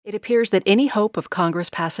It appears that any hope of Congress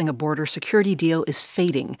passing a border security deal is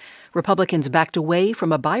fading. Republicans backed away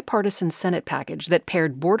from a bipartisan Senate package that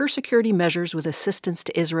paired border security measures with assistance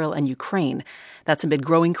to Israel and Ukraine. That's amid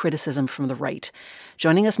growing criticism from the right.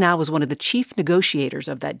 Joining us now is one of the chief negotiators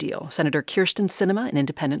of that deal, Senator Kyrsten Sinema, an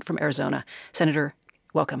independent from Arizona. Senator,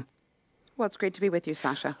 welcome. Well, it's great to be with you,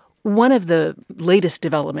 Sacha. One of the latest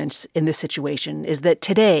developments in this situation is that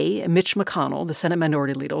today, Mitch McConnell, the Senate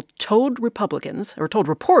Minority Leader, told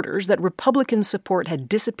reporters that Republican support had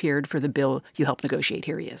disappeared for the bill you helped negotiate.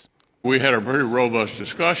 Here he is. We had a very robust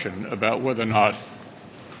discussion about whether or not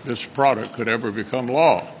this product could ever become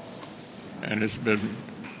law. And it's been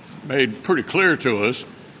made pretty clear to us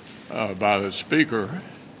by the Speaker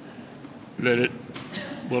that it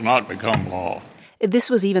will not become law.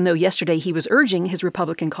 This was even though yesterday he was urging his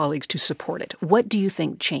Republican colleagues to support it. What do you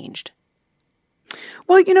think changed?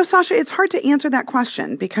 Well, Sacha, it's hard to answer that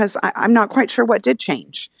question because I'm not quite sure what did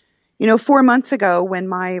change. 4 months ago when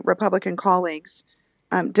my Republican colleagues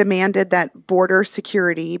demanded that border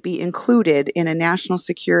security be included in a national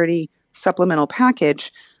security supplemental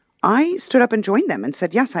package, I stood up and joined them and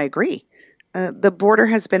said, yes, I agree. The border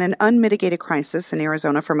has been an unmitigated crisis in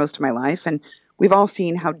Arizona for most of my life, and we've all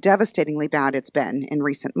seen how devastatingly bad it's been in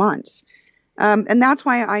recent months. And that's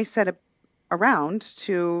why I set around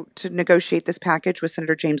to negotiate this package with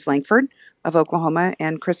Senator James Lankford of Oklahoma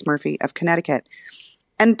and Chris Murphy of Connecticut.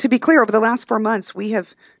 And to be clear, over the last 4 months, we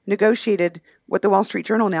have negotiated what the Wall Street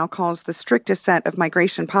Journal now calls the strictest set of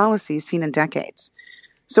migration policies seen in decades.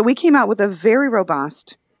 So we came out with a very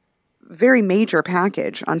robust, very major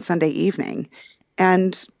package on Sunday evening.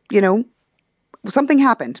 And, something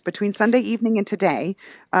happened between Sunday evening and today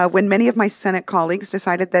when many of my Senate colleagues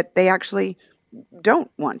decided that they actually don't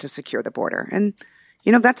want to secure the border. And,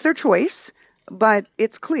 that's their choice, but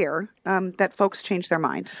it's clear that folks changed their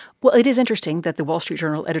mind. Well, it is interesting that the Wall Street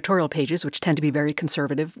Journal editorial pages, which tend to be very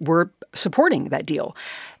conservative, were supporting that deal.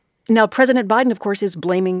 Now, President Biden, of course, is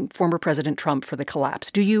blaming former President Trump for the collapse.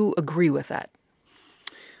 Do you agree with that?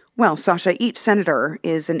 Well, Sacha, each senator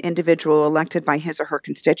is an individual elected by his or her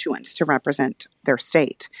constituents to represent their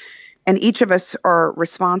state. And each of us are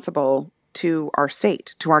responsible to our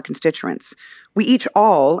state, to our constituents. We each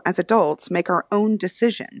all, as adults, make our own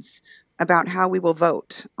decisions about how we will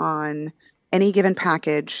vote on any given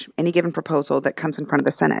package, any given proposal that comes in front of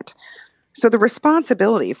the Senate. So the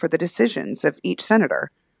responsibility for the decisions of each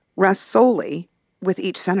senator rests solely with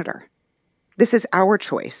each senator. This is our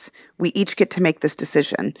choice. We each get to make this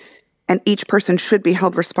decision, and each person should be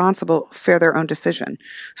held responsible for their own decision.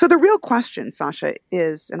 So the real question, Sacha,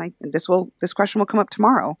 is, and this question will come up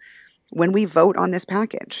tomorrow, when we vote on this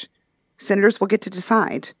package, senators will get to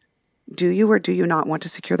decide, do you or do you not want to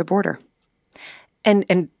secure the border? And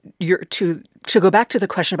to go back to the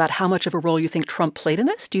question about how much of a role you think Trump played in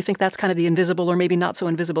this, do you think that's kind of the invisible or maybe not so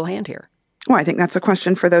invisible hand here? Well, I think that's a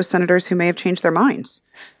question for those senators who may have changed their minds.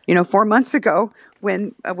 4 months ago,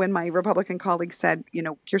 when my Republican colleagues said,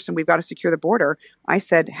 Kyrsten, we've got to secure the border, I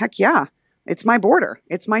said, heck yeah, it's my border.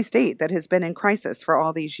 It's my state that has been in crisis for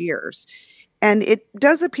all these years. And it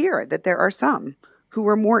does appear that there are some who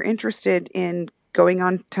were more interested in going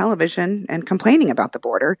on television and complaining about the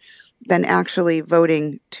border than actually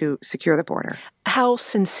voting to secure the border. How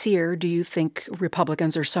sincere do you think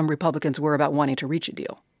Republicans or some Republicans were about wanting to reach a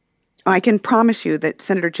deal? I can promise you that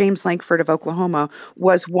Senator James Lankford of Oklahoma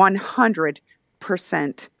was 100%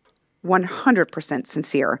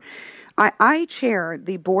 sincere. I chair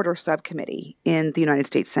the border subcommittee in the United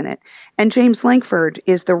States Senate, and James Lankford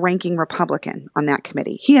is the ranking Republican on that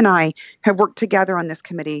committee. He and I have worked together on this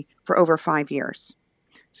committee for over 5 years.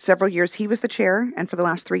 Several years he was the chair, and for the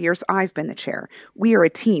last 3 years I've been the chair. We are a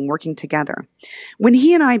team working together. When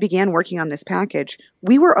he and I began working on this package,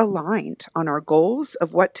 we were aligned on our goals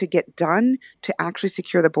of what to get done to actually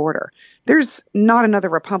secure the border. There's not another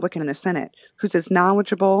Republican in the Senate who's as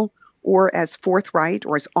knowledgeable or as forthright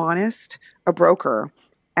or as honest a broker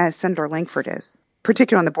as Senator Lankford is,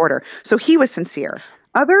 particularly on the border. So he was sincere.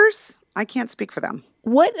 Others, I can't speak for them.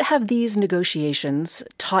 What have these negotiations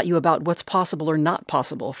taught you about what's possible or not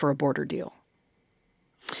possible for a border deal?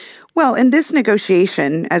 Well, in this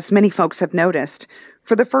negotiation, as many folks have noticed,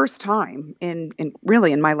 for the first time in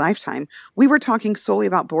my lifetime, we were talking solely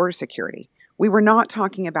about border security. We were not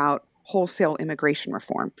talking about wholesale immigration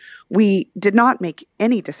reform. We did not make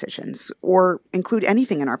any decisions or include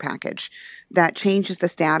anything in our package that changes the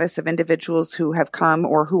status of individuals who have come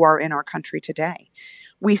or who are in our country today.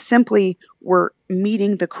 We simply were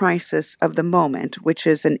meeting the crisis of the moment, which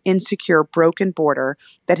is an insecure, broken border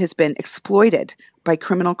that has been exploited by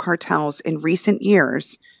criminal cartels in recent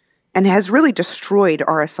years and has really destroyed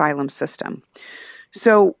our asylum system.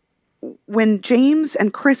 So when James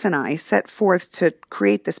and Chris and I set forth to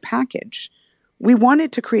create this package, we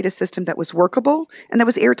wanted to create a system that was workable and that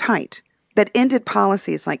was airtight, that ended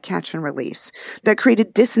policies like catch and release, that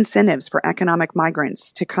created disincentives for economic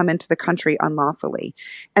migrants to come into the country unlawfully,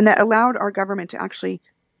 and that allowed our government to actually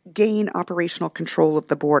gain operational control of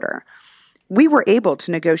the border. We were able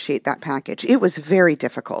to negotiate that package. It was very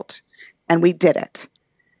difficult, and we did it.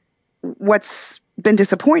 What's been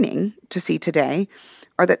disappointing to see today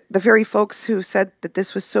are that the very folks who said that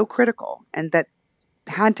this was so critical and that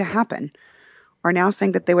had to happen are now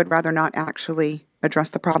saying that they would rather not actually address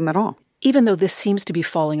the problem at all. Even though this seems to be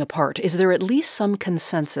falling apart, is there at least some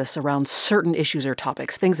consensus around certain issues or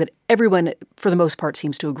topics, things that everyone, for the most part,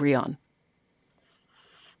 seems to agree on?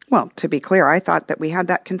 Well, to be clear, I thought that we had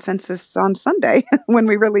that consensus on Sunday when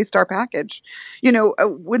we released our package.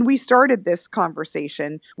 When we started this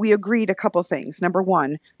conversation, we agreed a couple things. Number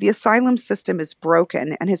one, the asylum system is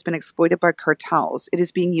broken and has been exploited by cartels. It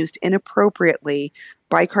is being used inappropriately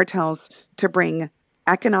by cartels to bring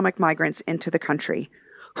economic migrants into the country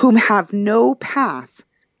whom have no path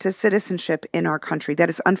to citizenship in our country. That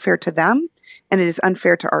is unfair to them, and it is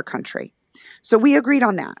unfair to our country. So we agreed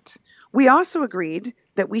on that. We also agreed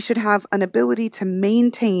that we should have an ability to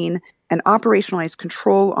maintain and operationalize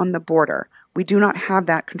control on the border. We do not have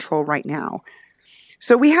that control right now.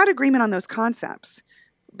 So we had agreement on those concepts.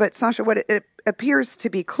 But Sacha, what it appears to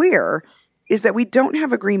be clear is that we don't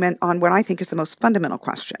have agreement on what I think is the most fundamental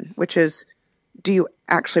question, which is, do you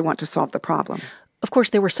actually want to solve the problem? Of course,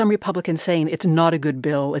 there were some Republicans saying it's not a good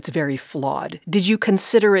bill, it's very flawed. Did you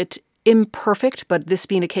consider it imperfect, but this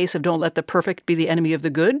being a case of don't let the perfect be the enemy of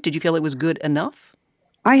the good? Did you feel it was good enough?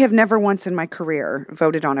 I have never once in my career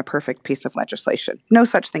voted on a perfect piece of legislation. No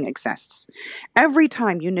such thing exists. Every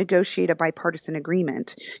time you negotiate a bipartisan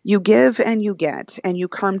agreement, you give and you get, and you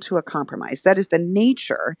come to a compromise. That is the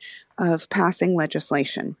nature of passing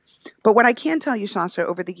legislation. But what I can tell you, Sacha,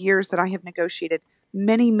 over the years that I have negotiated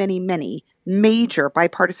many, many, many major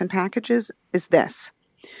bipartisan packages is this.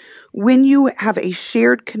 When you have a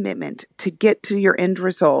shared commitment to get to your end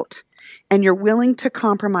result, and you're willing to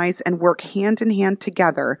compromise and work hand in hand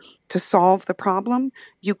together to solve the problem,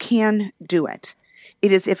 you can do it.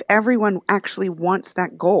 It is if everyone actually wants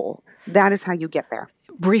that goal, that is how you get there.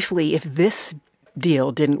 Briefly, if this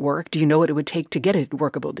deal didn't work, do you know what it would take to get a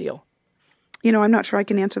workable deal? I'm not sure I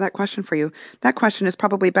can answer that question for you. That question is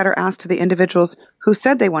probably better asked to the individuals who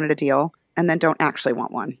said they wanted a deal and then don't actually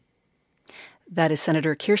want one. That is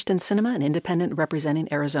Senator Kyrsten Sinema, an independent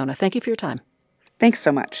representing Arizona. Thank you for your time. Thanks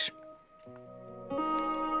so much.